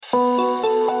Hello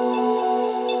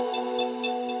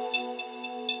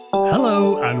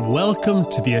and welcome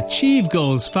to the Achieve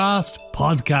Goals Fast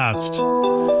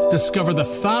podcast. Discover the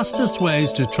fastest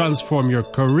ways to transform your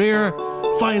career,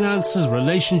 finances,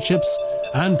 relationships,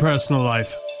 and personal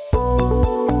life.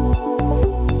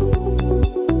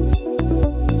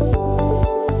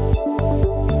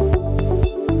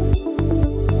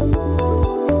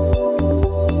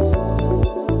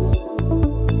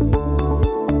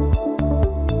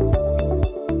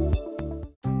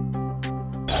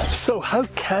 So how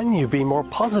can you be more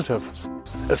positive,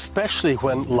 especially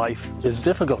when life is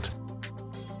difficult?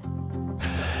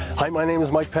 Hi, my name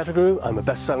is Mike Pettigrew. I'm a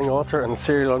best-selling author and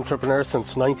serial entrepreneur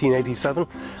since 1987,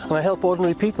 and I help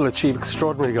ordinary people achieve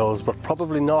extraordinary goals, but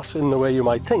probably not in the way you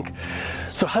might think.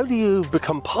 So how do you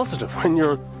become positive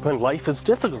when life is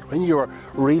difficult, when you're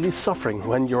really suffering,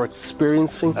 when you're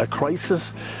experiencing a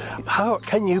crisis? How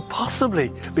can you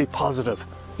possibly be positive?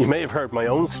 You may have heard my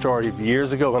own story of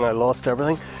years ago when I lost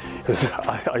everything.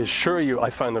 I assure you,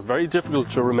 I found it very difficult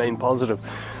to remain positive,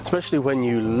 especially when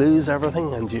you lose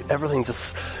everything and everything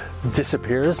just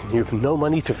disappears and you have no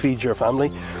money to feed your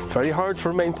family. Very hard to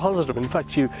remain positive. In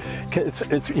fact,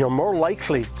 you're more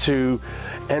likely to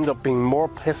end up being more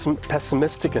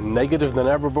pessimistic and negative than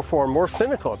ever before, more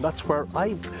cynical. And that's where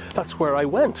I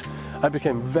went. I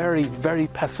became very, very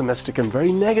pessimistic and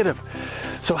very negative.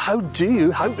 So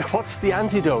what's the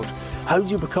antidote? How do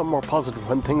you become more positive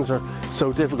when things are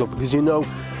so difficult? Because you know,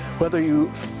 whether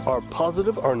you are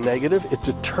positive or negative, it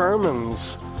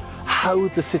determines how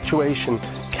the situation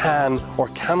can or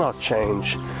cannot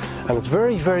change. And it's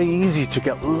very, very easy to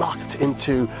get locked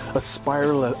into a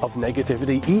spiral of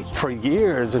negativity for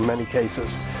years in many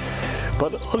cases.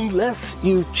 But unless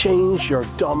you change your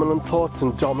dominant thoughts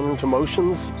and dominant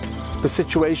emotions, the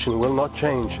situation will not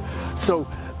change. So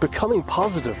becoming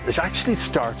positive, it actually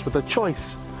starts with a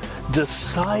choice.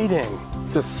 Deciding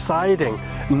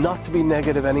not to be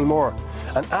negative anymore.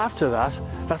 And after that,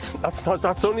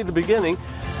 that's only the beginning.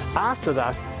 After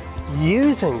that,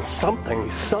 using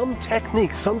something, some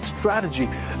technique, some strategy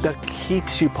that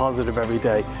keeps you positive every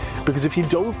day. Because if you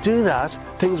don't do that,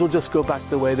 things will just go back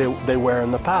the way they were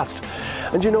in the past.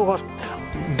 And you know what?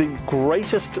 The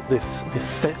greatest, the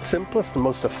simplest and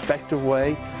most effective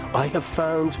way I have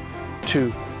found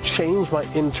to change my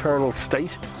internal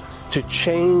state, to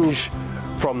change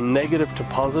from negative to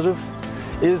positive,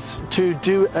 is to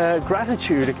do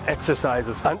gratitude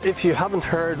exercises. And if you haven't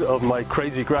heard of my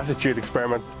crazy gratitude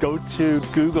experiment, go to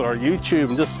Google or YouTube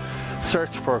and just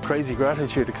search for a crazy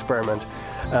gratitude experiment.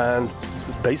 And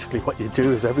basically what you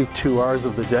do is every 2 hours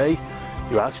of the day,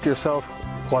 you ask yourself,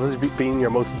 what has been your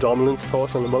most dominant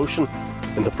thought and emotion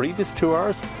in the previous 2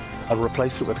 hours, and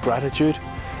replace it with gratitude.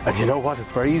 And you know what?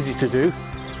 It's very easy to do,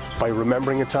 by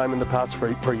remembering a time in the past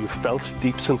where you felt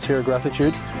deep, sincere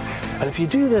gratitude. And if you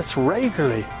do this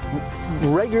regularly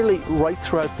right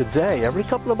throughout the day, every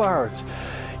couple of hours,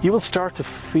 you will start to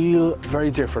feel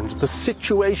very different. The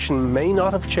situation may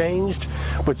not have changed,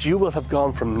 but you will have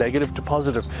gone from negative to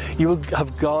positive. You will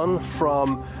have gone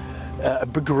from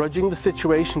begrudging the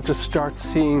situation to start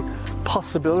seeing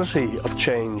possibility of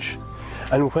change.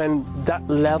 And when that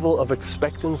level of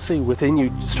expectancy within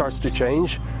you starts to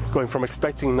change, going from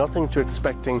expecting nothing to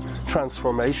expecting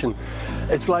transformation,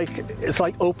 it's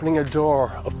like opening a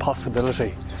door of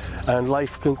possibility, and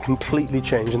life can completely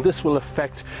change. And this will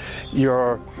affect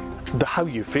how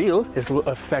you feel. It will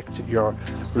affect your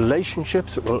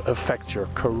relationships. It will affect your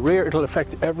career. It will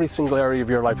affect every single area of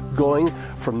your life, going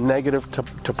from negative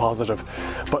to positive.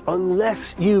 But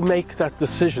unless you make that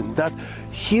decision, that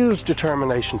huge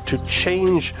determination to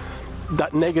change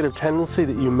that negative tendency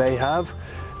that you may have,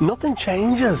 nothing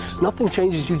changes. Nothing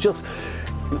changes.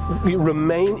 You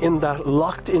remain in that,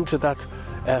 locked into that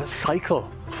cycle.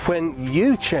 When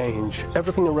you change,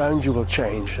 everything around you will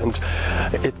change. And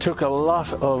it took a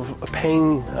lot of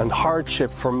pain and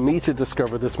hardship for me to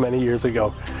discover this many years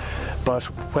ago. But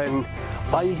when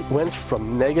I went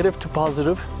from negative to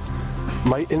positive,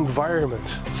 my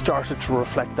environment started to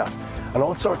reflect that. And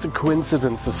all sorts of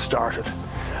coincidences started.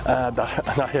 And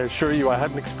I assure you, I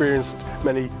hadn't experienced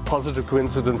many positive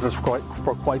coincidences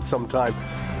for quite some time.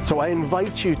 So I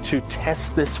invite you to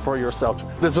test this for yourself.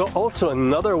 There's also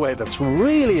another way that's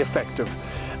really effective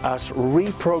at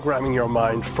reprogramming your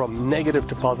mind from negative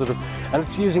to positive, and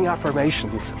it's using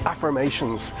affirmations.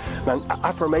 And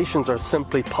affirmations are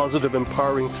simply positive,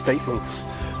 empowering statements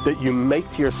that you make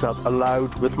to yourself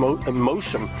aloud with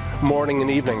emotion, morning and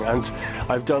evening. And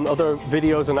I've done other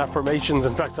videos on affirmations.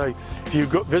 In fact, if you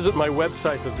visit my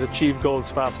website at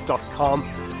achievegoalsfast.com,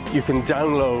 you can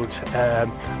download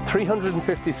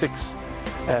 356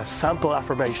 sample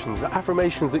affirmations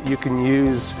that you can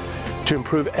use to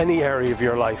improve any area of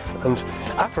your life. And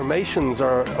affirmations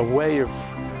are a way of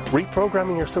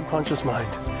reprogramming your subconscious mind,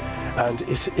 and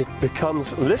it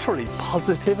becomes literally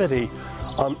positivity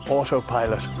on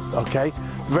autopilot. Okay,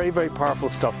 very, very powerful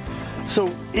stuff. So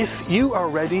if you are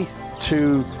ready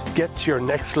to get to your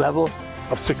next level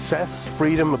of success,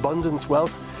 freedom, abundance,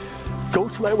 wealth, go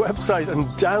to my website and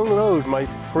download my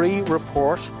free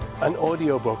report and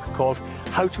audiobook called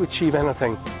How to Achieve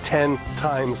Anything 10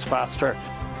 Times Faster.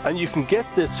 And you can get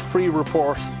this free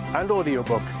report and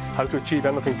audiobook, How to Achieve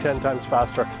Anything 10 Times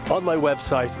Faster, on my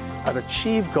website at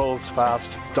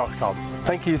achievegoalsfast.com.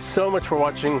 Thank you so much for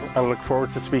watching, and I look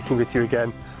forward to speaking with you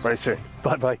again very soon.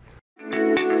 Bye-bye.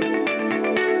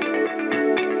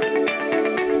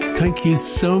 Thank you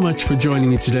so much for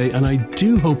joining me today, and I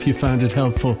do hope you found it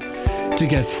helpful. To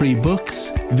get free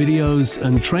books, videos,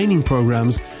 and training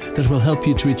programs that will help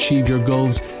you to achieve your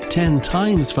goals 10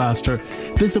 times faster,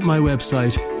 visit my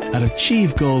website at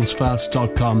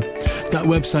achievegoalsfast.com. That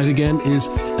website again is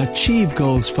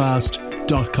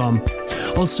achievegoalsfast.com.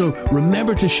 Also,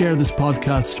 remember to share this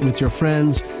podcast with your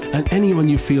friends and anyone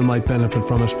you feel might benefit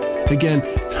from it. Again,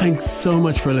 thanks so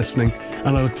much for listening,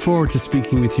 and I look forward to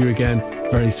speaking with you again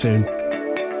very soon.